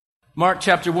Mark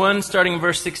chapter 1, starting in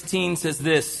verse 16, says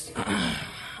this.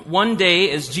 One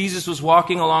day, as Jesus was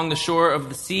walking along the shore of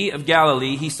the Sea of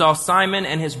Galilee, he saw Simon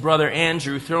and his brother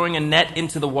Andrew throwing a net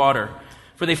into the water,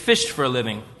 for they fished for a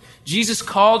living. Jesus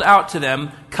called out to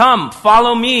them, "Come,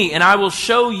 follow me, and I will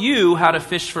show you how to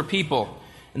fish for people."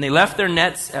 And they left their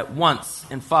nets at once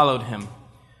and followed him.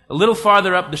 A little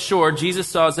farther up the shore, Jesus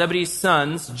saw Zebedee's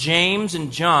sons, James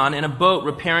and John, in a boat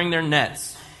repairing their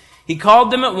nets. He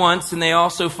called them at once, and they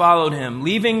also followed him,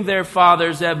 leaving their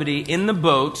father Zebedee in the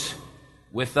boat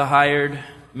with the hired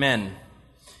men.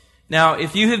 Now,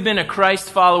 if you have been a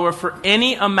Christ follower for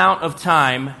any amount of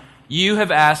time, you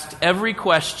have asked every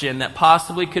question that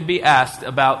possibly could be asked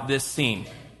about this scene.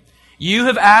 You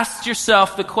have asked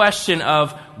yourself the question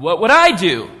of, what would I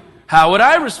do? How would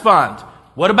I respond?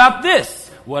 What about this?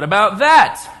 What about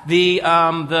that? The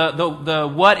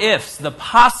what ifs, the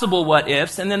possible what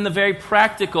ifs, and then the very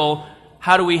practical,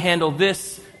 how do we handle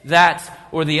this, that,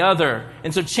 or the other?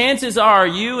 And so chances are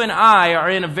you and I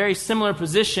are in a very similar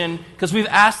position because we've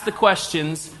asked the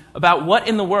questions about what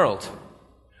in the world?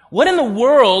 What in the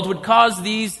world would cause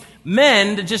these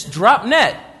men to just drop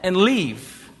net and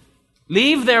leave?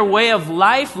 Leave their way of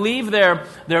life, leave their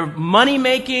money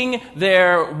making,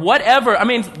 their whatever. I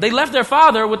mean, they left their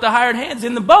father with the hired hands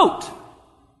in the boat.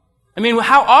 I mean,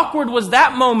 how awkward was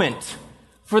that moment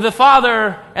for the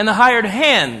father and the hired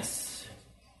hands?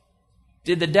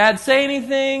 Did the dad say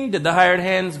anything? Did the hired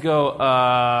hands go,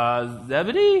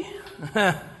 Zebedee?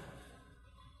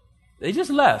 They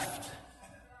just left.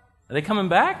 Are they coming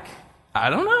back? I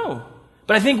don't know.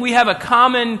 But I think we have a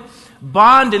common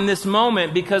bond in this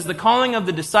moment because the calling of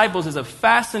the disciples is a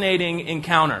fascinating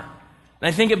encounter. And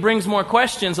I think it brings more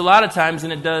questions a lot of times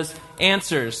than it does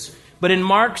answers. But in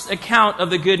Mark's account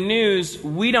of the good news,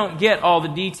 we don't get all the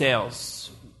details.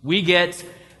 We get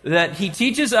that he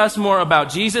teaches us more about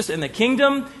Jesus and the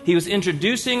kingdom. He was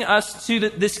introducing us to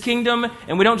this kingdom,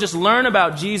 and we don't just learn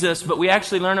about Jesus, but we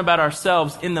actually learn about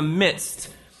ourselves in the midst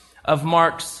of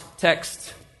Mark's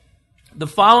text. The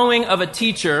following of a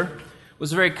teacher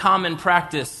was a very common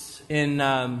practice in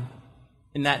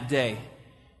that day.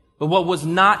 But what was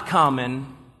not common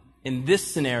in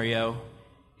this scenario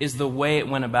is the way it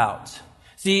went about.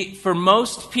 See, for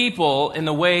most people, in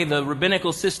the way the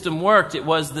rabbinical system worked, it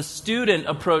was the student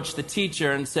approached the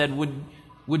teacher and said,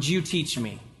 would you teach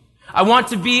me? I want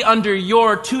to be under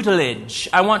your tutelage.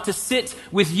 I want to sit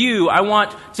with you. I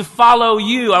want to follow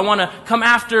you. I want to come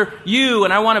after you,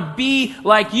 and I want to be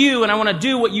like you, and I want to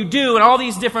do what you do, and all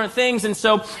these different things. And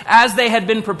so as they had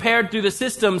been prepared through the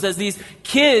systems, as these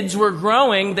kids were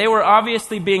growing, they were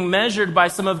obviously being measured by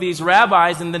some of these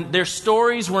rabbis, and their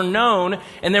stories were known,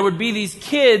 and there would be these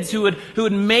kids who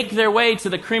would make their way to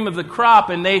the cream of the crop,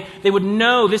 and they would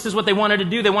know this is what they wanted to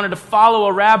do. They wanted to follow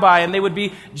a rabbi, and they would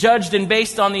be judged and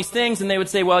based on these things, and they would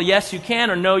say, well, yes, you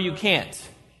can, or no, you can't.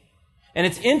 And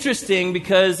it's interesting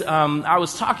because I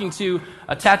was talking to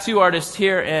a tattoo artist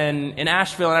here in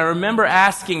Asheville, and I remember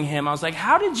asking him, I was like,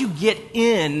 how did you get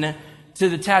in to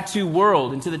the tattoo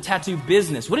world, into the tattoo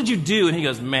business? What did you do? And he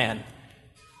goes, man,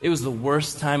 it was the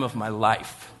worst time of my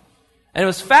life. And it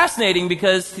was fascinating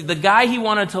because the guy he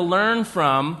wanted to learn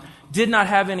from did not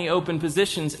have any open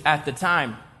positions at the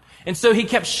time. And so he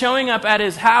kept showing up at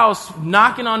his house,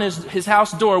 knocking on his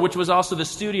house door, which was also the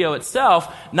studio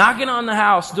itself, knocking on the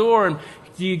house door, and,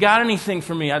 do you got anything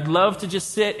for me? I'd love to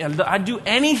just sit, and I'd do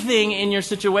anything in your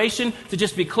situation to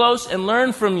just be close and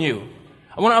learn from you.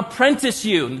 I want to apprentice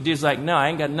you. And the dude's like, no, I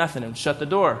ain't got nothing, and shut the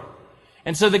door.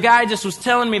 And so the guy just was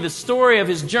telling me the story of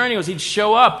his journey was he'd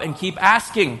show up and keep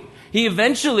asking. He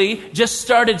eventually just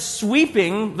started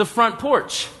sweeping the front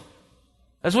porch.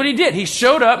 That's what he did. He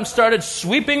showed up and started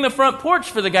sweeping the front porch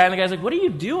for the guy. And the guy's like, what are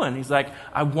you doing? He's like,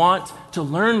 I want to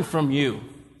learn from you.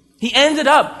 He ended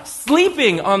up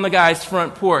sleeping on the guy's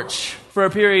front porch for a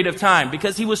period of time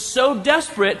because he was so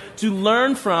desperate to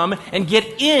learn from and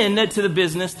get into the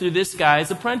business through this guy's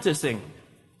apprenticing.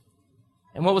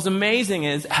 And what was amazing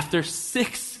is after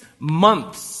 6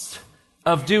 months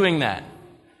of doing that,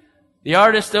 the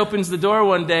artist opens the door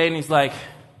one day and he's like,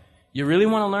 you really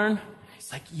want to learn?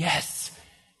 He's like, yes.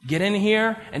 Get in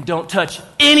here and don't touch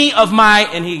any of my,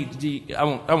 and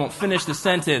I won't finish the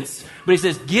sentence, but he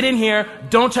says, get in here,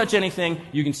 don't touch anything,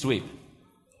 you can sweep.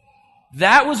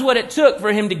 That was what it took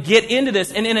for him to get into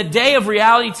this. And in a day of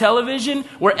reality television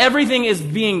where everything is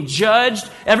being judged,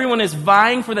 everyone is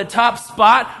vying for the top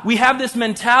spot, we have this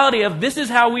mentality of this is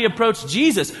how we approach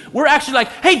Jesus. We're actually like,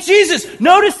 hey, Jesus,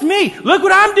 notice me. Look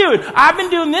what I'm doing. I've been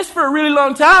doing this for a really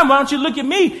long time. Why don't you look at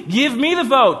me? Give me the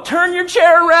vote. Turn your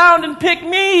chair around and pick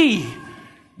me.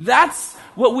 That's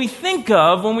what we think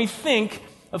of when we think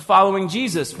of following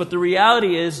Jesus. But the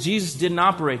reality is, Jesus didn't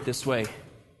operate this way.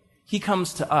 He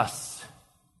comes to us.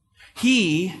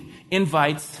 He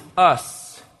invites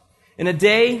us. In a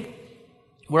day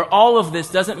where all of this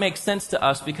doesn't make sense to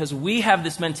us because we have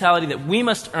this mentality that we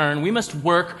must earn, we must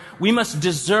work, we must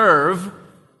deserve,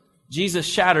 Jesus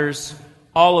shatters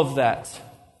all of that.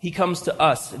 He comes to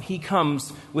us, and he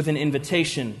comes with an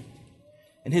invitation.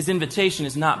 And his invitation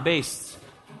is not based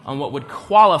on what would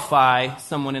qualify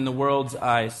someone in the world's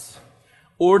eyes.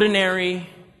 Ordinary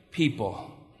people.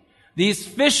 These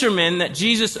fishermen that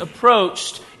Jesus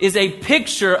approached is a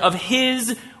picture of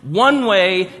his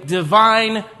one-way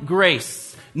divine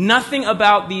grace. Nothing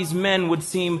about these men would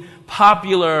seem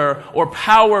popular or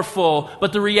powerful,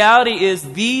 but the reality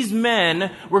is these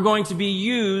men were going to be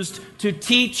used to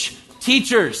teach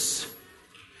teachers,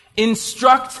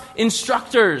 instruct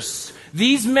instructors.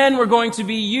 These men were going to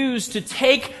be used to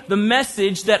take the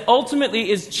message that ultimately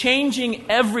is changing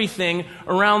everything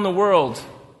around the world.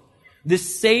 The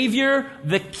Savior,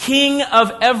 the King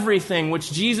of everything,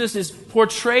 which Jesus is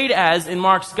portrayed as in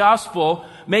Mark's Gospel,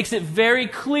 makes it very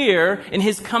clear in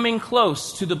his coming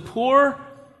close to the poor,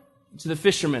 to the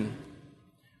fishermen,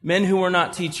 men who were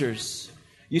not teachers.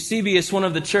 Eusebius, one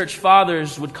of the church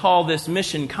fathers, would call this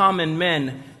mission common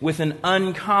men with an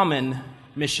uncommon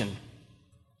mission.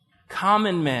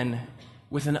 Common men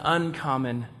with an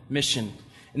uncommon mission.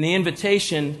 And the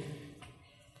invitation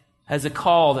has a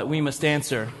call that we must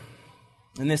answer.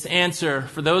 And this answer,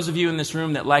 for those of you in this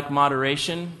room that like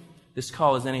moderation, this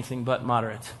call is anything but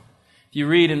moderate. If you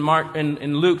read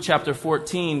in Luke chapter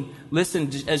 14,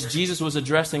 listen as Jesus was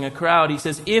addressing a crowd. He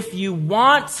says, if you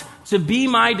want to be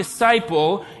my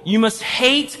disciple, you must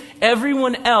hate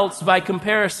everyone else by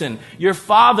comparison. Your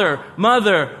father,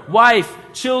 mother, wife,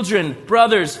 children,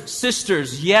 brothers,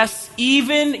 sisters, yes,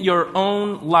 even your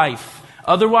own life.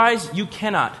 Otherwise, you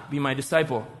cannot be my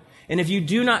disciple. And if you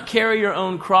do not carry your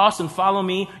own cross and follow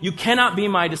me, you cannot be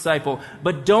my disciple.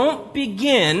 But don't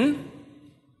begin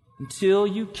until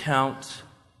you count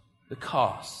the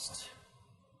cost.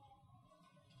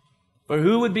 For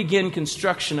who would begin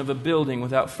construction of a building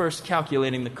without first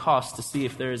calculating the cost to see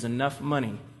if there is enough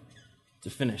money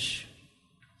to finish?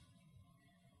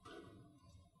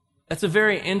 That's a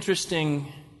very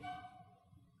interesting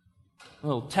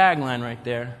little tagline right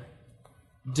there.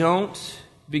 Don't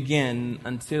begin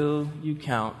until you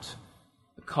count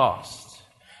the cost.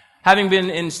 Having been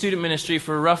in student ministry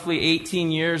for roughly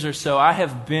 18 years or so, I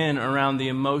have been around the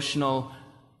emotional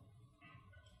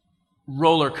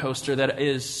roller coaster that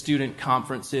is student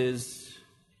conferences,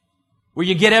 where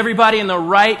you get everybody in the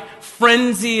right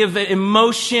frenzy of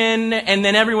emotion, and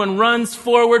then everyone runs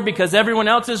forward because everyone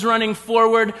else is running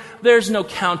forward. There's no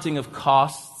counting of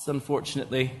costs,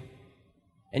 unfortunately.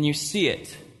 And you see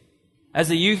it. As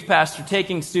a youth pastor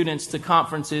taking students to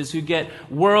conferences who get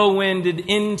whirlwinded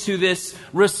into this,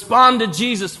 respond to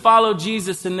Jesus, follow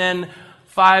Jesus, and then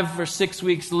 5 or 6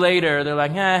 weeks later, they're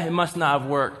like, it must not have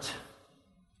worked.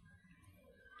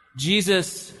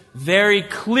 Jesus very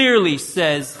clearly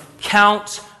says,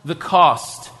 count the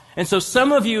cost. And so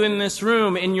some of you in this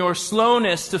room, in your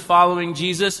slowness to following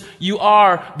Jesus, you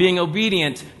are being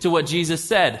obedient to what Jesus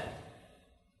said.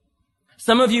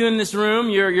 Some of you in this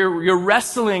room, you're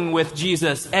wrestling with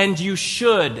Jesus, and you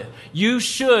should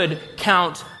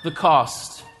count the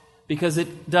cost, because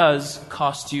it does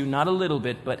cost you not a little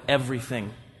bit, but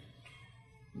everything.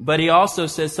 But he also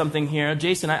says something here.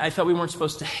 Jason, I thought we weren't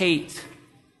supposed to hate.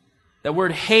 That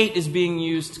word hate is being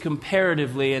used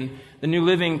comparatively, and the New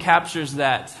Living captures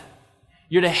that.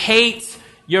 You're to hate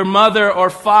your mother or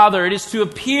father. It is to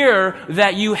appear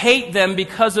that you hate them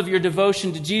because of your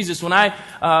devotion to Jesus. When I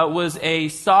was a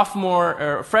sophomore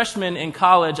or a freshman in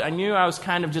college, I knew I was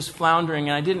kind of just floundering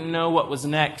and I didn't know what was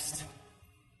next.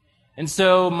 And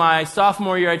so my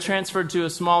sophomore year, I transferred to a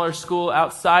smaller school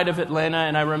outside of Atlanta,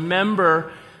 and I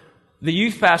remember the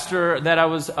youth pastor that I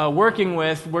was working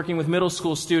with middle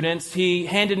school students, he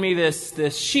handed me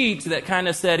this sheet that kind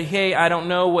of said, hey, I don't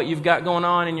know what you've got going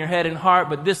on in your head and heart,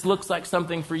 but this looks like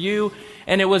something for you.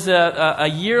 And it was a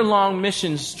year-long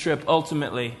missions trip,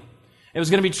 ultimately. It was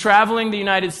going to be traveling the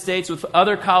United States with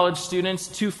other college students,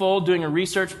 twofold, doing a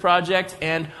research project,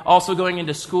 and also going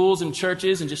into schools and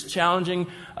churches and just challenging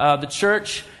the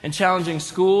church and challenging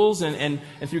schools and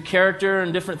through character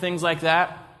and different things like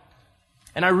that.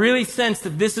 And I really sensed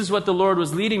that this is what the Lord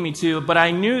was leading me to, but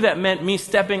I knew that meant me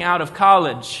stepping out of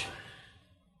college.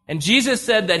 And Jesus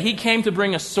said that he came to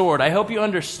bring a sword. I hope you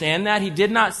understand that. He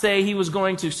did not say he was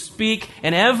going to speak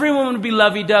and everyone would be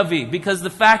lovey-dovey, because the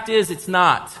fact is it's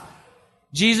not.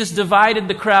 Jesus divided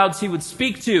the crowds he would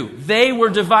speak to. They were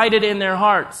divided in their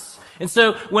hearts. And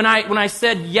so when I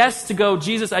said yes to go,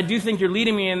 Jesus, I do think you're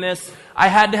leading me in this, I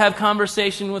had to have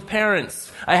conversation with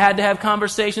parents. I had to have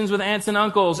conversations with aunts and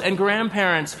uncles and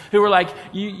grandparents who were like,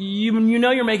 you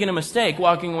know you're making a mistake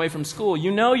walking away from school.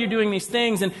 You know you're doing these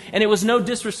things. And it was no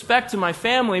disrespect to my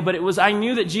family, but I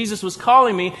knew that Jesus was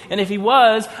calling me. And if he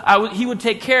was, he would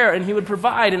take care and he would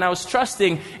provide. And I was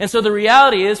trusting. And so the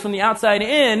reality is, from the outside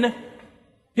in,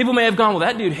 people may have gone, well,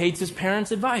 that dude hates his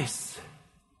parents' advice.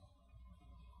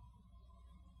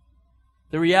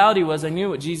 The reality was I knew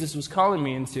what Jesus was calling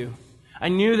me into. I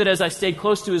knew that as I stayed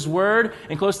close to his word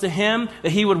and close to him,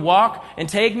 that he would walk and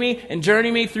take me and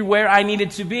journey me through where I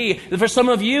needed to be. For some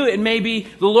of you, it may be,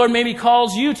 the Lord maybe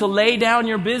calls you to lay down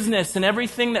your business and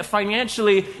everything that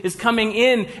financially is coming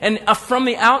in. And from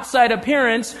the outside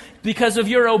appearance, because of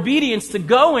your obedience to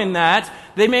go in that,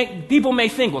 people may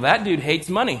think, well, that dude hates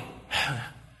money.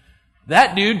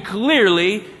 That dude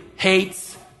clearly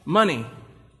hates money.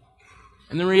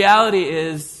 And the reality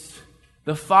is,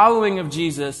 the following of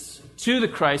Jesus to the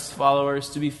Christ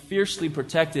followers to be fiercely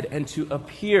protected and to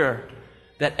appear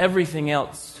that everything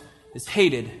else is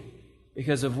hated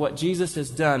because of what Jesus has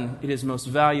done. It is most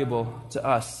valuable to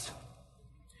us.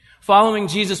 Following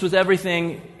Jesus with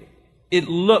everything, it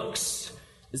looks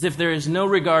as if there is no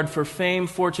regard for fame,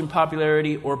 fortune,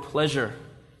 popularity, or pleasure.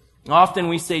 Often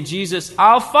we say, Jesus,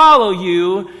 I'll follow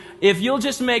you if you'll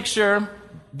just make sure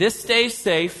this stays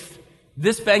safe,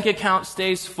 this bank account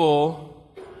stays full,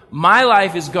 my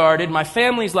life is guarded, my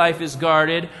family's life is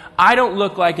guarded, I don't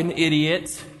look like an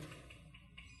idiot.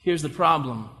 Here's the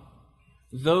problem.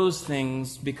 Those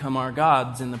things become our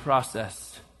gods in the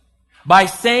process. By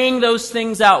saying those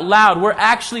things out loud, we're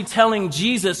actually telling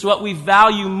Jesus what we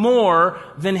value more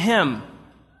than him.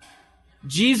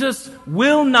 Jesus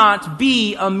will not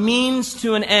be a means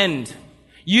to an end.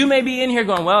 You may be in here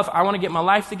going, well, if I want to get my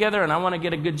life together and I want to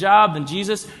get a good job, then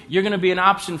Jesus, you're going to be an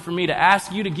option for me to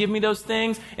ask you to give me those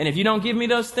things. And if you don't give me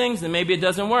those things, then maybe it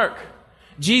doesn't work.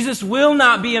 Jesus will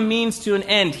not be a means to an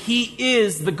end. He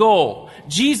is the goal.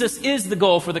 Jesus is the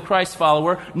goal for the Christ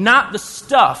follower, not the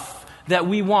stuff that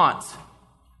we want.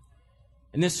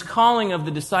 And this calling of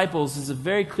the disciples is a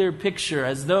very clear picture,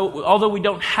 although we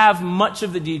don't have much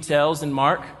of the details in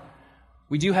Mark,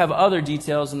 we do have other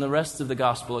details in the rest of the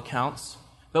gospel accounts.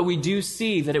 But we do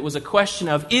see that it was a question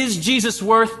of, is Jesus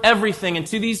worth everything? And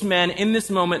to these men, in this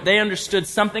moment, they understood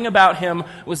something about him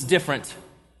was different.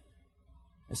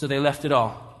 And so they left it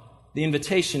all. The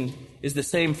invitation is the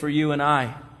same for you and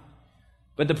I.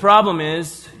 But the problem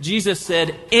is, Jesus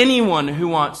said, anyone who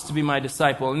wants to be my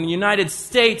disciple. In the United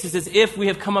States, it's as if we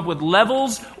have come up with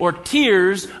levels or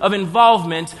tiers of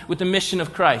involvement with the mission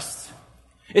of Christ.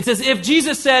 It's as if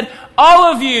Jesus said,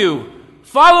 all of you,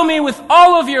 follow me with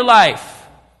all of your life.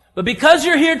 But because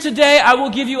you're here today, I will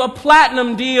give you a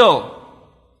platinum deal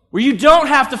where you don't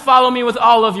have to follow me with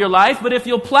all of your life, but if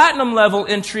you'll platinum level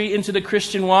entry into the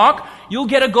Christian walk, you'll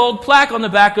get a gold plaque on the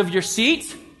back of your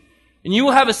seat, and you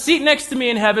will have a seat next to me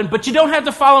in heaven, but you don't have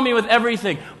to follow me with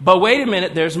everything. But wait a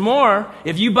minute, there's more.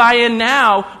 If you buy in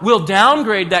now, we'll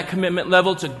downgrade that commitment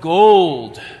level to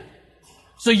gold.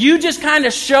 So you just kind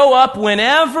of show up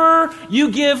whenever you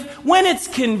give, when it's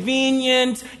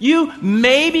convenient. You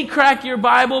maybe crack your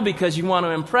Bible because you want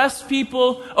to impress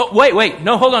people. Oh, wait.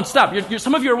 No, hold on, stop.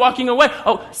 Some of you are walking away.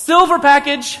 Oh, silver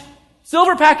package,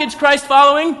 Christ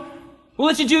following. We'll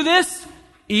let you do this.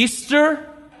 Easter,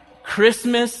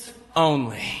 Christmas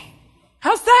only.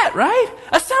 How's that, right?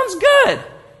 That sounds good.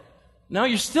 No,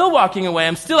 you're still walking away.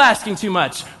 I'm still asking too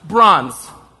much. Bronze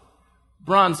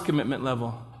commitment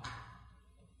level.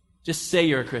 Just say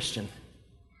you're a Christian.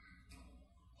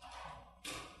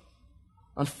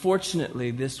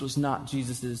 Unfortunately, this was not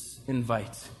Jesus'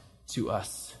 invite to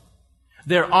us.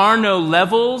 There are no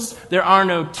levels, there are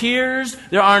no tiers,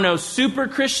 there are no super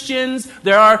Christians,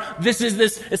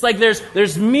 it's like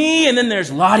there's me and then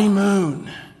there's Lottie Moon.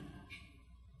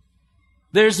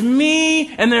 There's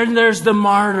me and then there's the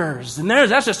martyrs. And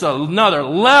that's just another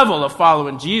level of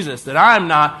following Jesus that I'm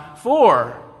not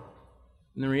for.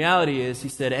 And the reality is, he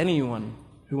said, anyone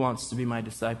who wants to be my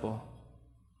disciple.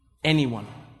 Anyone.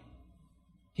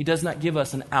 He does not give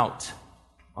us an out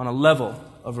on a level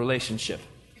of relationship.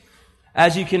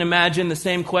 As you can imagine, the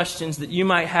same questions that you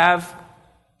might have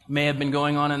may have been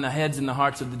going on in the heads and the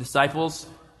hearts of the disciples.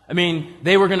 I mean,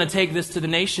 they were going to take this to the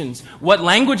nations. What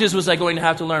languages was I going to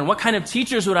have to learn? What kind of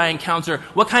teachers would I encounter?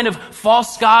 What kind of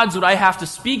false gods would I have to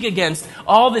speak against?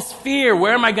 All this fear,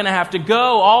 where am I going to have to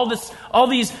go? All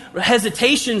these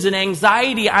hesitations and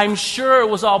anxiety, I'm sure it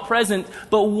was all present.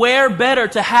 But where better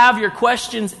to have your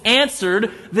questions answered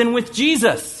than with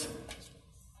Jesus?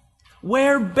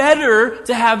 Where better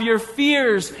to have your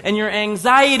fears and your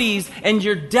anxieties and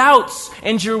your doubts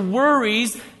and your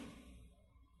worries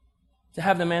to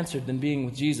have them answered than being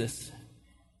with Jesus?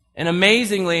 And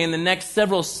amazingly, in the next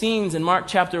several scenes in Mark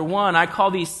chapter 1, I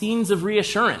call these scenes of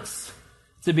reassurance,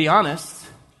 to be honest.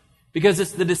 Because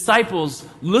it's the disciples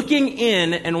looking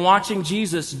in and watching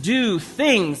Jesus do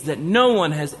things that no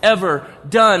one has ever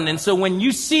done. And so when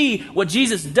you see what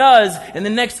Jesus does in the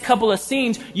next couple of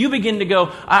scenes, you begin to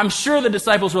go, I'm sure the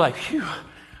disciples were like, phew,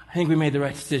 I think we made the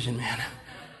right decision, man.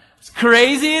 As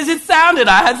crazy as it sounded,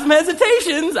 I had some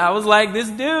hesitations. I was like, this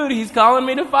dude, he's calling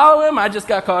me to follow him. I just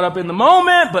got caught up in the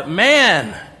moment. But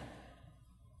man,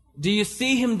 do you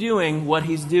see him doing what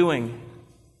he's doing?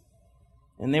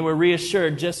 And they were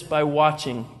reassured just by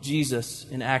watching Jesus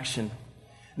in action.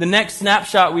 The next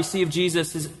snapshot we see of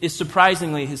Jesus is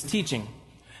surprisingly his teaching.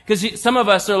 Because some of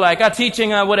us are like,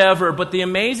 teaching, whatever. But the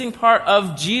amazing part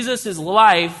of Jesus'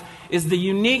 life is the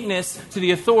uniqueness to the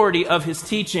authority of his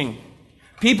teaching.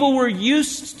 People were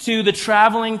used to the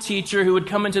traveling teacher who would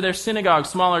come into their synagogue.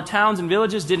 Smaller towns and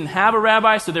villages didn't have a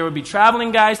rabbi, so there would be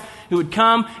traveling guys who would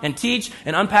come and teach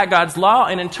and unpack God's law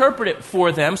and interpret it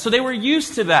for them. So they were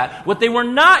used to that. What they were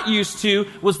not used to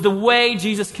was the way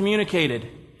Jesus communicated.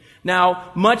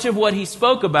 Now, much of what he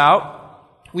spoke about,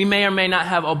 we may or may not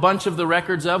have a bunch of the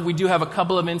records of. We do have a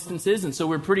couple of instances, and so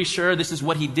we're pretty sure this is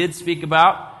what he did speak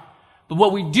about. But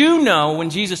what we do know, when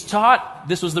Jesus taught,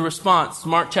 this was the response.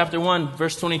 Mark chapter 1,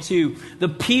 verse 22. The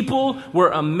people were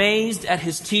amazed at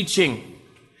his teaching,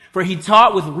 for he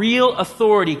taught with real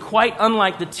authority, quite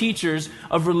unlike the teachers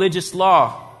of religious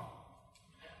law.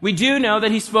 We do know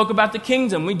that he spoke about the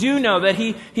kingdom. We do know that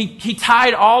he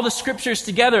tied all the scriptures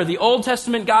together. The Old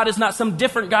Testament God is not some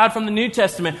different God from the New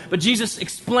Testament, but Jesus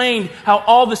explained how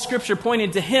all the scripture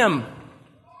pointed to him.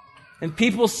 And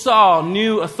people saw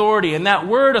new authority. And that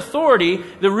word authority,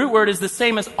 the root word is the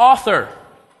same as author.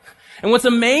 And what's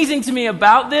amazing to me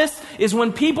about this is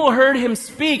when people heard him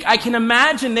speak, I can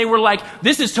imagine they were like,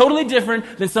 this is totally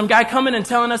different than some guy coming and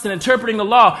telling us and interpreting the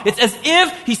law. It's as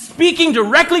if he's speaking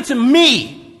directly to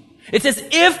me. It's as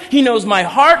if he knows my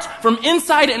heart from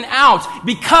inside and out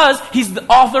because he's the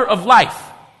author of life.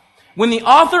 When the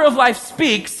author of life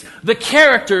speaks, the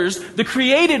characters, the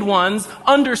created ones,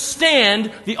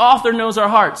 understand the author knows our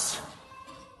hearts.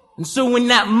 And so in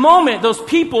that moment, those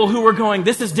people who were going,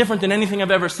 this is different than anything I've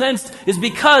ever sensed, is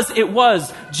because it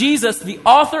was Jesus, the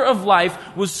author of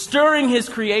life, was stirring his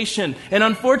creation. And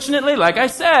unfortunately, like I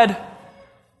said,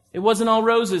 it wasn't all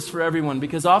roses for everyone,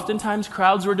 because oftentimes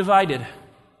crowds were divided.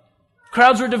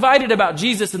 Crowds were divided about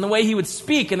Jesus and the way he would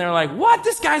speak, and they're like, what?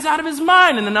 This guy's out of his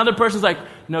mind. And another person's like,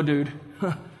 no, dude.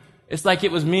 It's like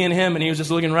it was me and him, and he was just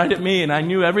looking right at me, and I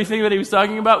knew everything that he was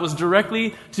talking about was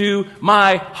directly to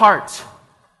my heart.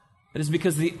 It is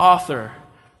because the author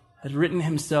had written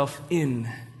himself in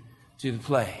to the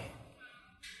play.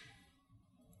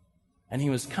 And he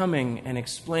was coming and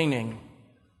explaining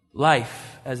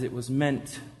life as it was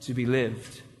meant to be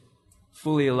lived,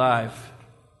 fully alive.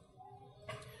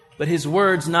 But his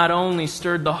words not only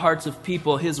stirred the hearts of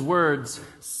people, his words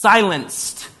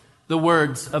silenced the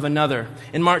words of another.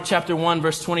 In Mark chapter 1,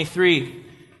 verse 23,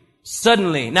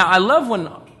 suddenly. Now, I love when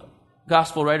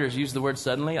gospel writers use the word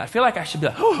suddenly. I feel like I should be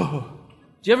like, oh.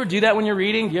 Do you ever do that when you're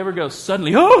reading? Do you ever go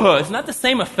suddenly? Oh, it's not the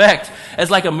same effect as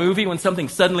like a movie when something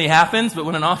suddenly happens, but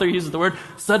when an author uses the word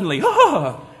suddenly,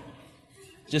 oh.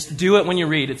 Just do it when you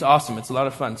read. It's awesome. It's a lot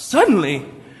of fun. Suddenly,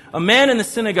 a man in the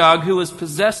synagogue who was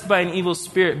possessed by an evil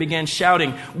spirit began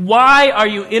shouting, "Why are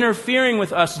you interfering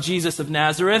with us, Jesus of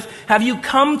Nazareth? Have you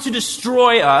come to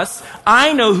destroy us?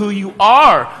 I know who you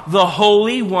are, the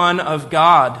Holy One of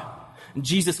God." And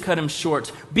Jesus cut him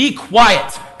short. "Be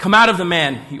quiet! Come out of the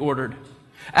man," he ordered.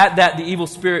 At that, the evil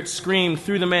spirit screamed,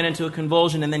 threw the man into a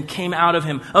convulsion, and then came out of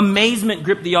him. Amazement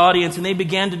gripped the audience, and they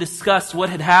began to discuss what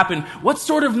had happened. "What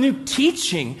sort of new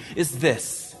teaching is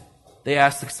this?" they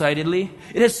asked excitedly.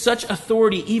 "It has such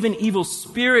authority, even evil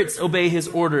spirits obey his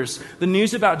orders." The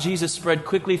news about Jesus spread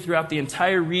quickly throughout the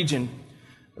entire region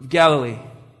of Galilee.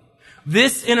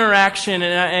 This interaction,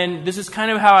 and this is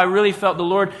kind of how I really felt the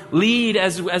Lord lead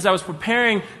as I was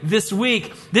preparing this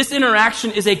week, this interaction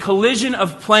is a collision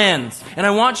of plans. And I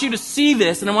want you to see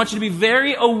this, and I want you to be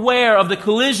very aware of the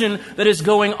collision that is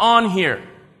going on here.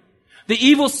 The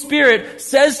evil spirit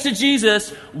says to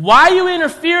Jesus, "Why are you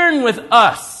interfering with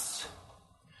us?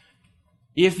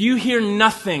 If you hear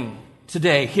nothing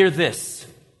today, hear this.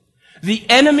 The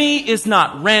enemy is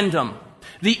not random.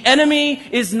 The enemy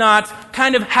is not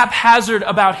kind of haphazard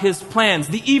about his plans.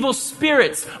 The evil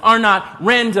spirits are not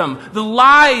random. The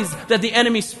lies that the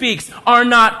enemy speaks are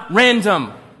not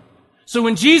random. So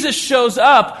when Jesus shows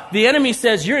up, the enemy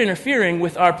says, you're interfering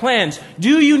with our plans.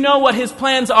 Do you know what his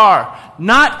plans are?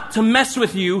 Not to mess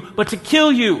with you, but to kill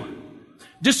you,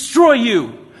 destroy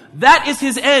you. That is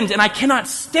his end. And I cannot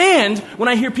stand when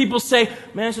I hear people say,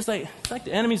 man, it's like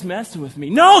the enemy's messing with me.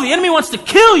 No, the enemy wants to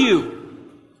kill you.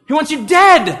 He wants you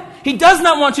dead. He does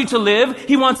not want you to live.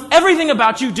 He wants everything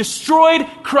about you destroyed,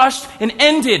 crushed, and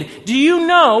ended. Do you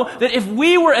know that if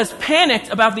we were as panicked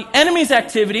about the enemy's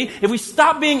activity, if we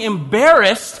stopped being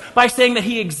embarrassed by saying that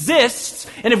he exists,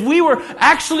 and if we were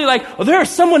actually like, oh, there is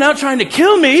someone out trying to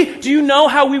kill me, do you know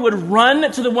how we would run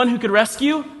to the one who could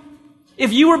rescue?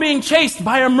 If you were being chased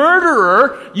by a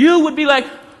murderer, you would be like,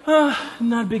 oh,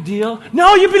 not a big deal.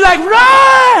 No, you'd be like,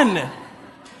 run!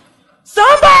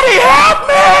 Somebody help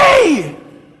me!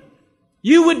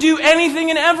 You would do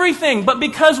anything and everything, but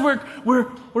because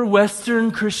we're Western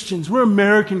Christians, we're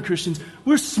American Christians,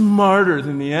 we're smarter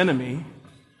than the enemy.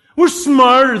 We're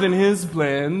smarter than his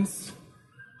plans.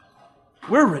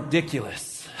 We're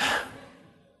ridiculous.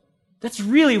 That's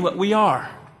really what we are.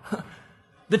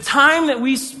 The time that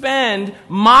we spend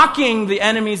mocking the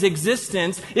enemy's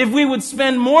existence, if we would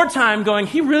spend more time going,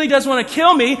 he really does want to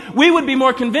kill me, we would be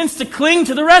more convinced to cling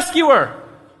to the rescuer.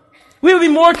 We would be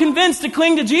more convinced to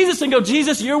cling to Jesus and go,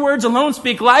 Jesus, your words alone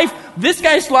speak life. This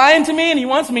guy's lying to me and he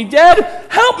wants me dead.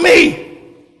 Help me!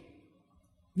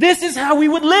 This is how we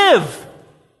would live.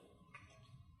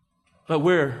 But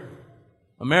we're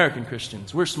American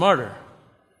Christians. We're smarter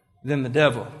than the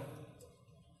devil.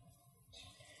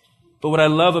 But what I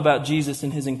love about Jesus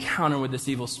and his encounter with this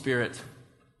evil spirit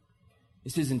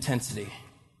is his intensity.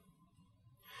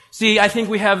 See, I think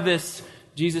we have this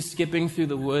Jesus skipping through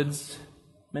the woods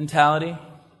mentality.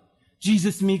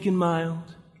 Jesus meek and mild.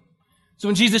 So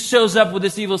when Jesus shows up with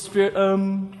this evil spirit,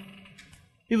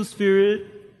 evil spirit,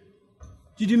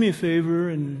 could you do me a favor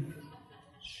and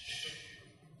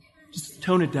just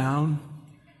tone it down?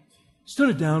 Just tone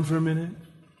it down for a minute.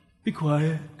 Be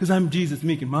quiet, because I'm Jesus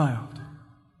meek and mild.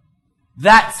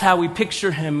 That's how we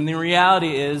picture him. And the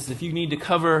reality is, if you need to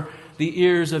cover the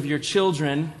ears of your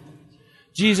children,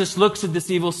 Jesus looks at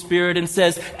this evil spirit and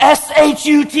says,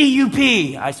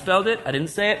 S-H-U-T-U-P. I spelled it. I didn't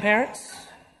say it, parents.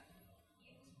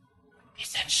 He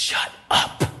said, shut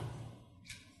up.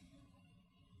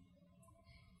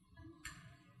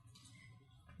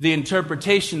 The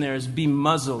interpretation there is be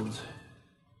muzzled.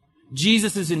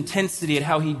 Jesus' intensity at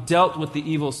how he dealt with the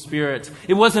evil spirit.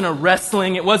 It wasn't a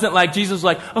wrestling. It wasn't like Jesus was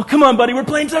like, oh, come on, buddy, we're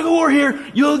playing tug of war here.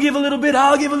 You'll give a little bit,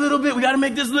 I'll give a little bit. We got to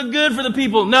make this look good for the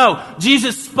people. No,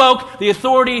 Jesus spoke. The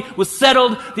authority was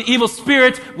settled. The evil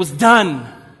spirit was done.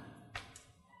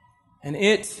 And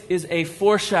it is a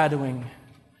foreshadowing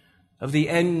of the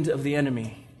end of the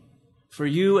enemy. For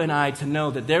you and I to know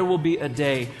that there will be a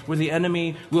day where the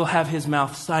enemy will have his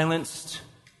mouth silenced.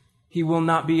 He will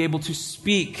not be able to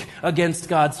speak against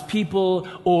God's people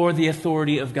or the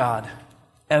authority of God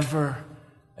ever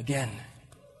again.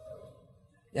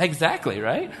 Exactly,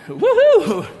 right?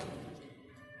 Woohoo!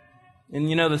 And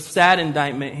you know, the sad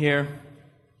indictment here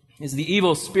is the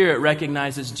evil spirit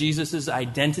recognizes Jesus'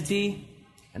 identity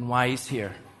and why he's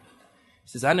here. He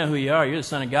says, I know who you are. You're the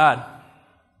Son of God.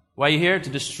 Why are you here? To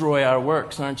destroy our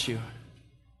works, aren't you?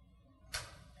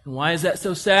 And why is that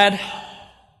so sad?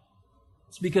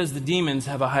 It's because the demons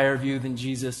have a higher view than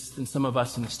Jesus, than some of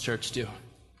us in this church do.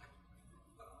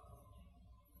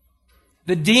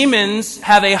 The demons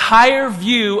have a higher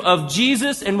view of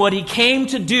Jesus and what he came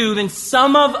to do than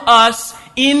some of us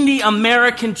in the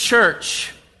American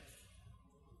church.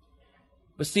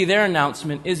 But see, their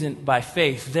announcement isn't by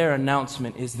faith. Their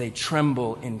announcement is they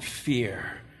tremble in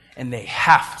fear, and they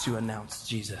have to announce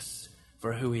Jesus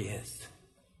for who he is.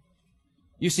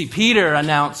 You see, Peter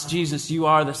announced, Jesus, you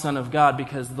are the Son of God,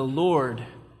 because the Lord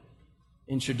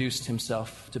introduced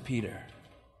himself to Peter.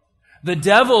 The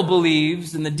devil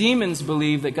believes, and the demons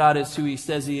believe that God is who he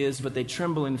says he is, but they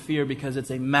tremble in fear because it's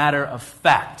a matter of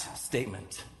fact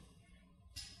statement.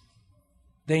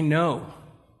 They know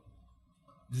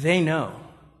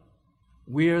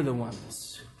we're the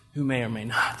ones who may or may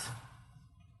not.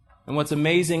 And what's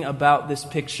amazing about this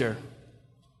picture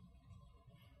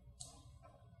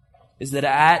is that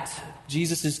at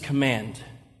Jesus' command,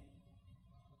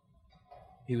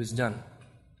 he was done.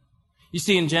 You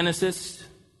see, in Genesis,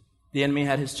 the enemy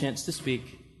had his chance to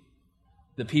speak.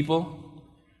 The people,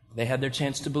 they had their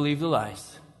chance to believe the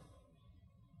lies.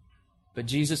 But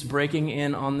Jesus breaking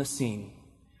in on the scene,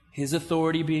 his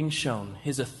authority being shown,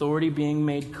 his authority being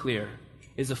made clear,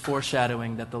 is a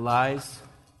foreshadowing that the lies,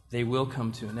 they will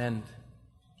come to an end.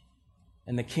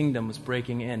 And the kingdom was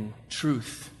breaking in.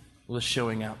 Truth was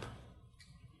showing up.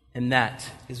 And that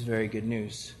is very good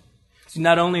news. See,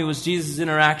 not only was Jesus'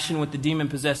 interaction with the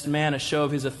demon-possessed man a show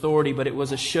of his authority, but it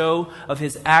was a show of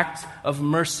his act of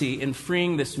mercy in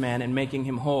freeing this man and making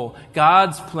him whole.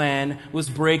 God's plan was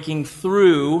breaking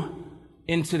through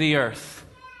into the earth.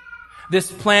 This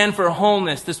plan for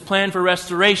wholeness, this plan for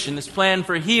restoration, this plan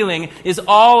for healing is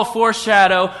all a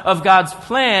foreshadow of God's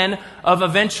plan of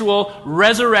eventual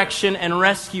resurrection and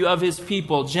rescue of His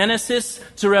people. Genesis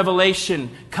to Revelation,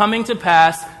 coming to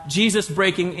pass, Jesus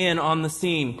breaking in on the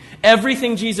scene.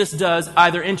 Everything Jesus does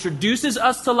either introduces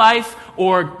us to life,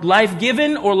 or life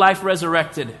given, or life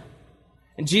resurrected.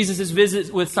 And Jesus'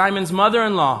 visit with Simon's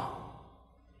mother-in-law,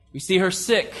 we see her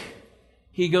sick.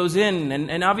 He goes in,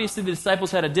 and obviously the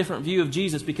disciples had a different view of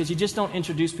Jesus, because you just don't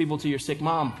introduce people to your sick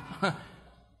mom.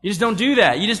 You just don't do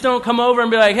that. You just don't come over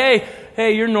and be like,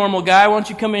 hey, you're a normal guy. Why don't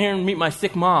you come in here and meet my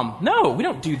sick mom? No, we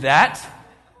don't do that.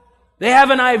 They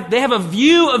have a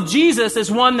view of Jesus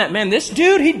as one that, man, this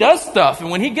dude, he does stuff.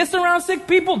 And when he gets around sick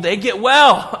people, they get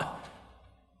well.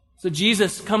 So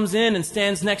Jesus comes in and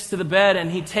stands next to the bed,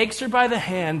 and He takes her by the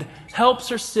hand, helps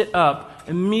her sit up.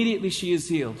 Immediately she is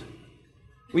healed.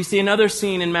 We see another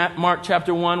scene in Mark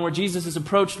chapter 1 where Jesus is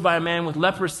approached by a man with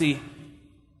leprosy.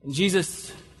 And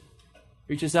Jesus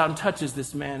reaches out and touches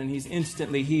this man, and he's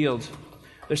instantly healed.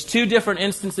 There's two different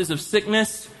instances of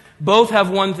sickness. Both have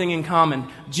one thing in common.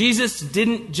 Jesus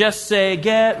didn't just say,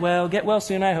 get well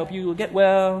soon, I hope you will get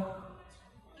well.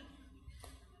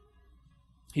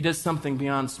 He does something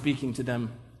beyond speaking to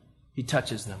them. He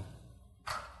touches them.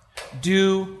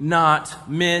 Do not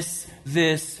miss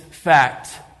this fact.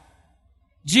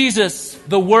 Jesus,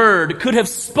 the Word, could have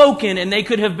spoken and they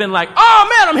could have been like, oh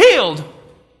man, I'm healed.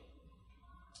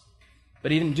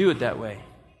 But He didn't do it that way.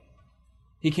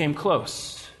 He came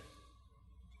close,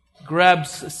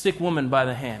 grabs a sick woman by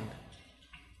the hand,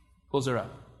 pulls her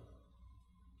up,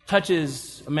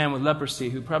 touches a man with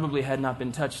leprosy who probably had not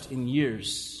been touched in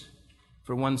years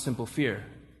for one simple fear.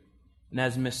 And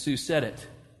as Miss Sue said it,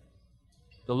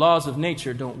 the laws of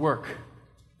nature don't work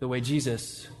the way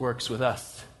Jesus works with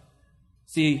us.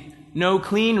 See, no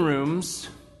clean rooms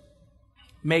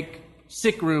make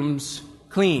sick rooms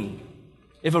clean.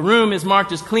 If a room is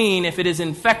marked as clean, if it is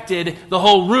infected, the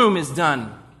whole room is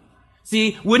done.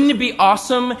 See, wouldn't it be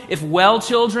awesome if well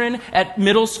children at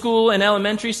middle school and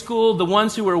elementary school, the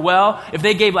ones who were well, if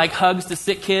they gave like hugs to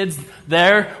sick kids,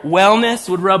 their wellness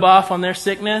would rub off on their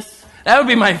sickness? That would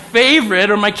be my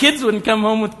favorite, or my kids wouldn't come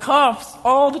home with coughs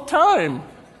all the time.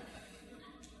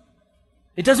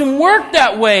 It doesn't work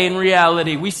that way in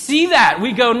reality. We see that.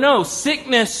 We go, no,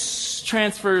 sickness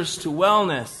transfers to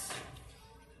wellness.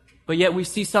 But yet we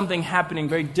see something happening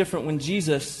very different when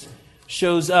Jesus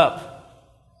shows up.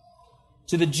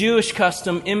 To the Jewish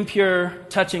custom, impure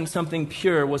touching something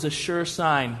pure was a sure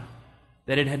sign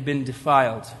that it had been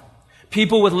defiled.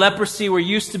 People with leprosy were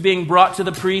used to being brought to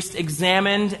the priest,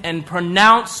 examined, and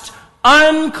pronounced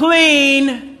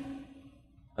unclean.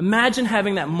 Imagine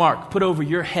having that mark put over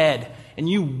your head and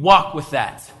you walk with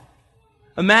that.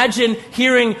 Imagine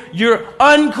hearing you're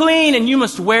unclean and you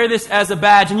must wear this as a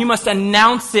badge and you must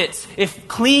announce it if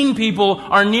clean people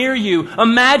are near you.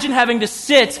 Imagine having to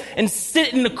sit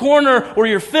in the corner or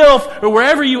your filth or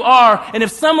wherever you are, and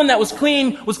if someone that was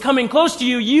clean was coming close to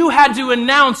you, you had to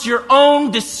announce your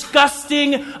own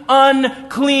disgusting,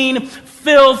 unclean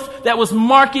filth that was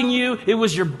marking you. It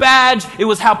was your badge. It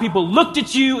was how people looked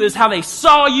at you. It was how they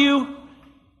saw you.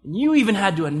 And you even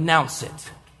had to announce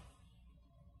it.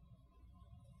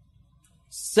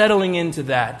 Settling into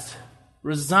that,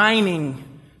 resigning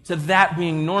to that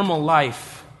being normal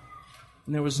life.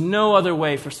 And there was no other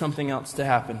way for something else to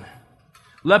happen.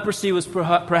 Leprosy was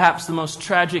perhaps the most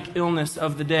tragic illness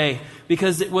of the day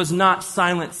because it was not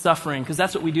silent suffering, because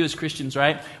that's what we do as Christians,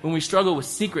 right? When we struggle with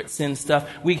secret sin stuff,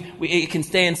 it can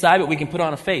stay inside, but we can put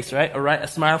on a face, right? A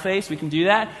smile face, we can do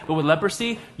that. But with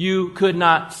leprosy, you could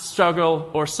not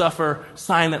struggle or suffer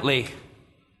silently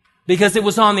because it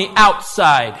was on the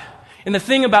outside. And the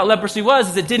thing about leprosy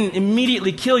is it didn't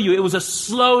immediately kill you. It was a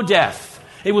slow death.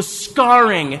 It was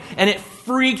scarring, and it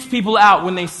freaked people out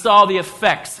when they saw the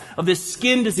effects of this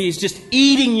skin disease just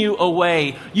eating you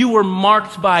away. You were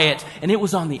marked by it, and it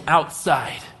was on the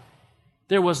outside.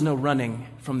 There was no running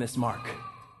from this mark.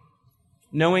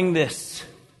 Knowing this,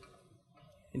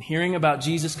 and hearing about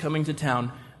Jesus coming to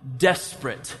town,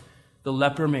 desperate, the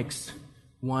leper makes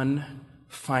one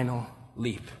final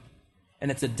leap. And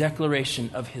it's a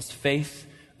declaration of his faith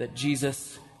that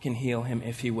Jesus can heal him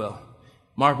if He will.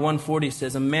 Mark 1:40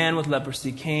 says, a man with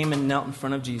leprosy came and knelt in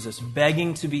front of Jesus,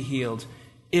 begging to be healed.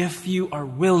 If you are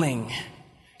willing,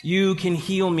 you can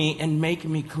heal me and make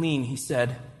me clean, he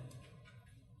said.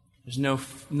 There's no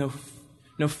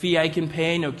No fee I can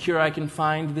pay, no cure I can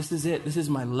find. This is it. This is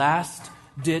my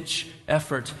last-ditch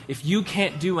effort. If you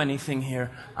can't do anything here,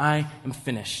 I am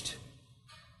finished.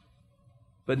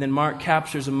 But then Mark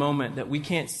captures a moment that we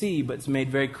can't see, but it's made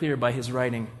very clear by his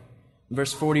writing.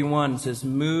 Verse 41 says,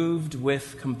 moved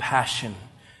with compassion,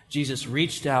 Jesus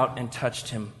reached out and touched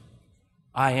him.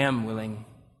 I am willing,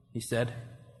 he said.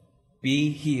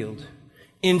 Be healed.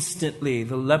 Instantly,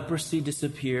 the leprosy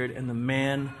disappeared and the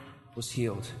man was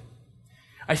healed.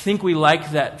 I think we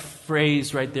like that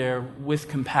phrase right there, with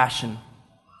compassion.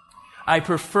 I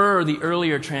prefer the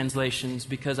earlier translations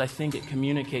because I think it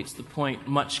communicates the point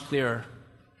much clearer.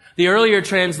 The earlier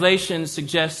translations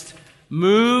suggest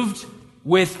moved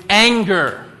with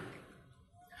anger.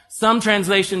 Some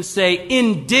translations say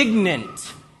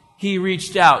indignant. He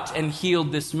reached out and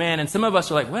healed this man. And some of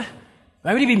us are like, what?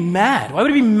 Why would he be mad? Why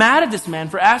would he be mad at this man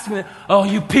for asking that? Oh,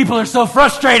 you people are so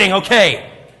frustrating. Okay.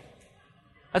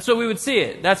 That's what we would see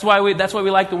it. That's why we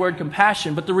like the word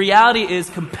compassion. But the reality is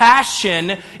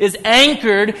compassion is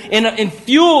anchored and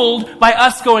fueled by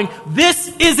us going,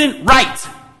 this isn't right.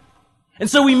 And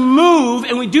so we move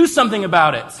and we do something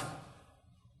about it.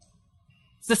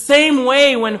 It's the same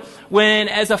way when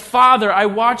as a father, I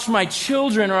watch my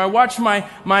children or I watch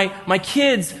my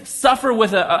kids suffer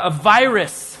with a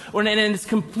virus and it's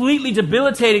completely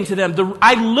debilitating to them.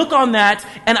 I look on that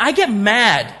and I get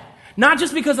mad. Not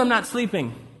just because I'm not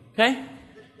sleeping, okay?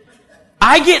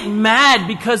 I get mad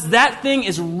because that thing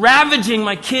is ravaging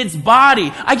my kid's body.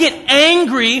 I get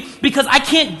angry because I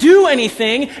can't do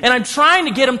anything and I'm trying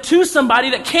to get them to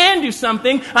somebody that can do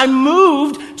something. I'm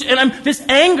moved and this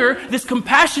anger, this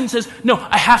compassion says, no,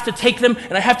 I have to take them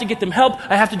and I have to get them help.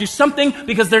 I have to do something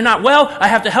because they're not well. I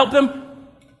have to help them.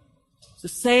 It's the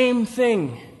same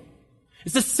thing.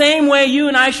 It's the same way you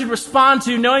and I should respond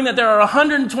to knowing that there are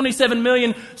 127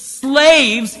 million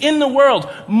slaves in the world,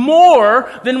 more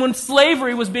than when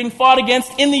slavery was being fought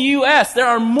against in the U.S. There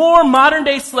are more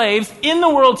modern-day slaves in the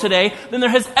world today than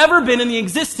there has ever been in the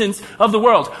existence of the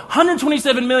world.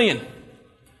 127 million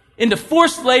into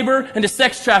forced labor and to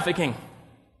sex trafficking.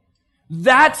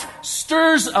 That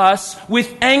stirs us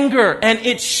with anger, and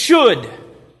it should.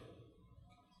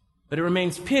 But it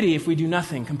remains pity if we do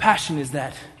nothing. Compassion is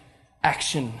that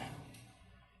action.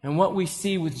 And what we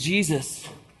see with Jesus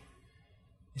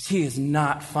is he is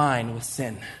not fine with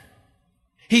sin.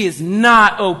 He is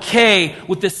not okay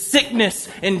with the sickness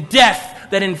and death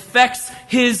that infects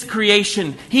his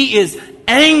creation. He is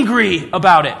angry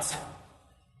about it.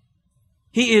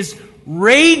 He is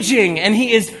raging and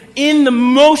he is in the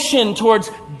motion towards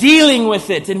dealing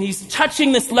with it. And he's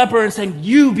touching this leper and saying,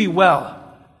 you be well.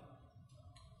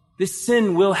 This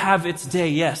sin will have its day,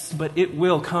 yes, but it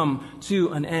will come to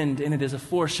an end, and it is a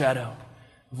foreshadow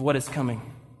of what is coming.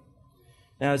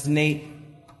 Now, as Nate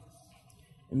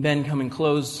and Ben come and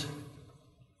close,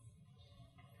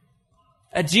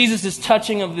 at Jesus'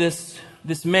 touching of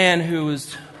this man who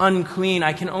was unclean,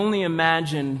 I can only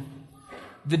imagine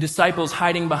the disciples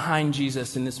hiding behind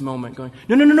Jesus in this moment, going,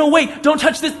 no, wait, don't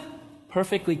touch this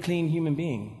perfectly clean human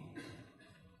being.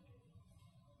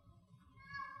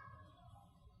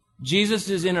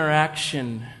 Jesus'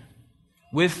 interaction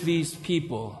with these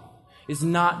people is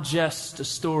not just a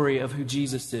story of who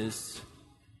Jesus is,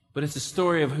 but it's a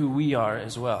story of who we are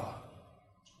as well.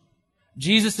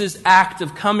 Jesus' act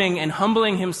of coming and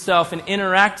humbling himself and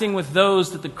interacting with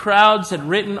those that the crowds had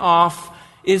written off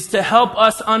is to help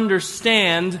us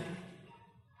understand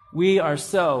we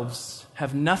ourselves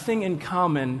have nothing in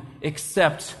common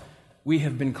except we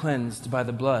have been cleansed by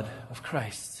the blood of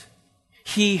Christ.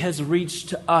 He has reached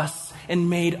to us and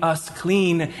made us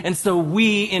clean. And so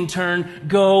we, in turn,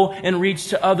 go and reach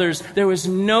to others. There is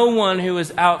no one who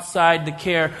is outside the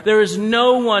care. There is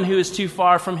no one who is too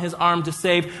far from his arm to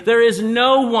save. There is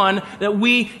no one that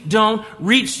we don't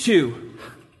reach to.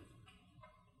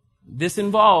 This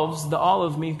involves the all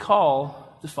of me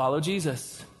call to follow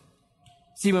Jesus.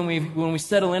 See, when we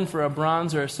settle in for a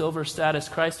bronze or a silver status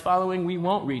Christ following, we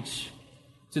won't reach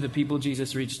to the people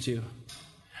Jesus reached to.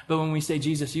 But when we say,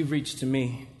 Jesus, you've reached to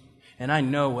me, and I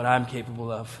know what I'm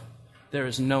capable of, there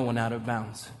is no one out of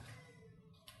bounds.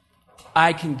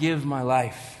 I can give my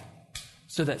life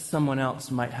so that someone else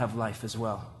might have life as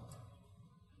well.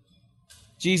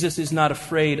 Jesus is not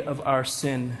afraid of our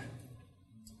sin,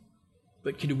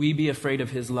 but could we be afraid of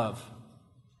his love?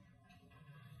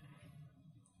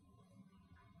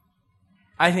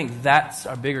 I think that's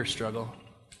our bigger struggle.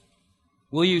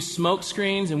 We'll use smoke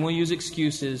screens and we'll use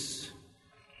excuses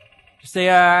to say,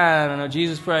 I don't know,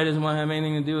 Jesus probably doesn't want to have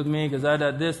anything to do with me because I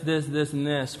did this, and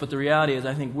this. But the reality is,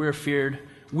 I think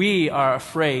we are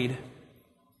afraid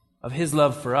of his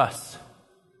love for us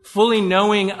fully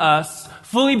knowing us,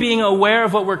 fully being aware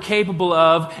of what we're capable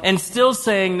of, and still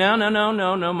saying,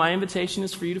 no, my invitation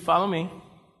is for you to follow me.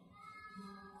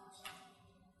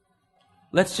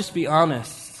 Let's just be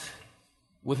honest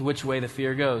with which way the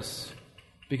fear goes,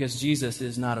 because Jesus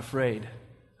is not afraid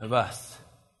of us.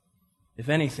 If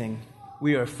anything,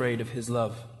 we are afraid of his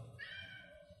love.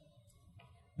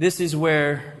 This is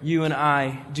where you and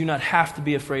I do not have to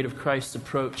be afraid of Christ's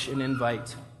approach and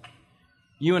invite.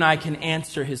 You and I can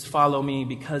answer his follow me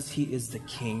because he is the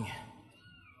King.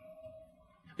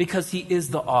 Because he is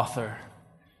the author.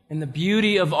 And the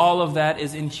beauty of all of that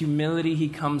is in humility he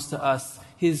comes to us.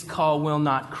 His call will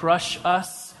not crush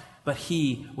us, but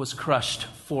he was crushed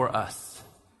for us.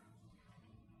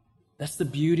 That's the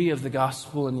beauty of the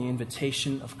gospel and the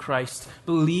invitation of Christ,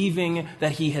 believing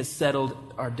that he has settled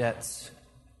our debts.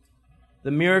 The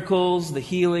miracles, the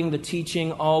healing, the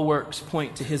teaching, all works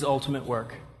point to his ultimate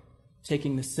work,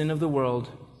 taking the sin of the world,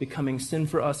 becoming sin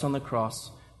for us on the cross,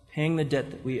 paying the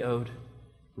debt that we owed,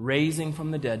 raising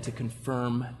from the dead to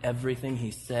confirm everything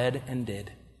he said and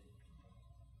did.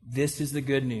 This is the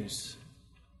good news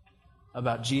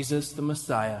about Jesus, the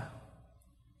Messiah,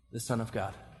 the Son of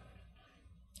God.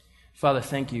 Father,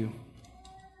 thank you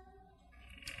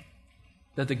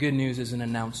that the good news is an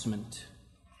announcement.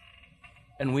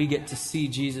 And we get to see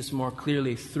Jesus more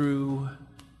clearly through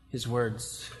his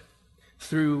words,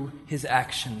 through his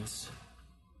actions.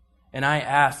 And I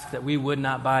ask that we would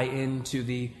not buy into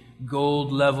the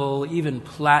gold level, even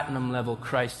platinum level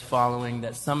Christ following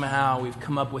that somehow we've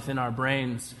come up with in our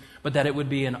brains, but that it would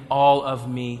be an all of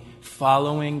me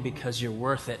following because you're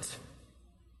worth it.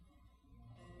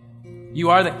 You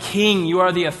are the King. You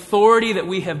are the authority that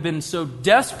we have been so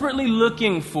desperately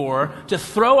looking for to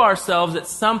throw ourselves at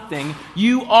something.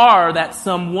 You are that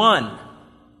someone.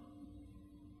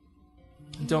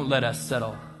 Don't let us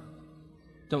settle.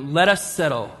 Don't let us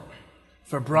settle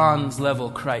for bronze level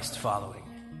Christ following.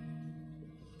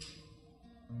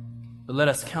 But let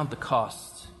us count the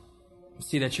cost and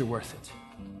see that you're worth it.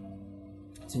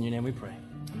 It's in your name we pray.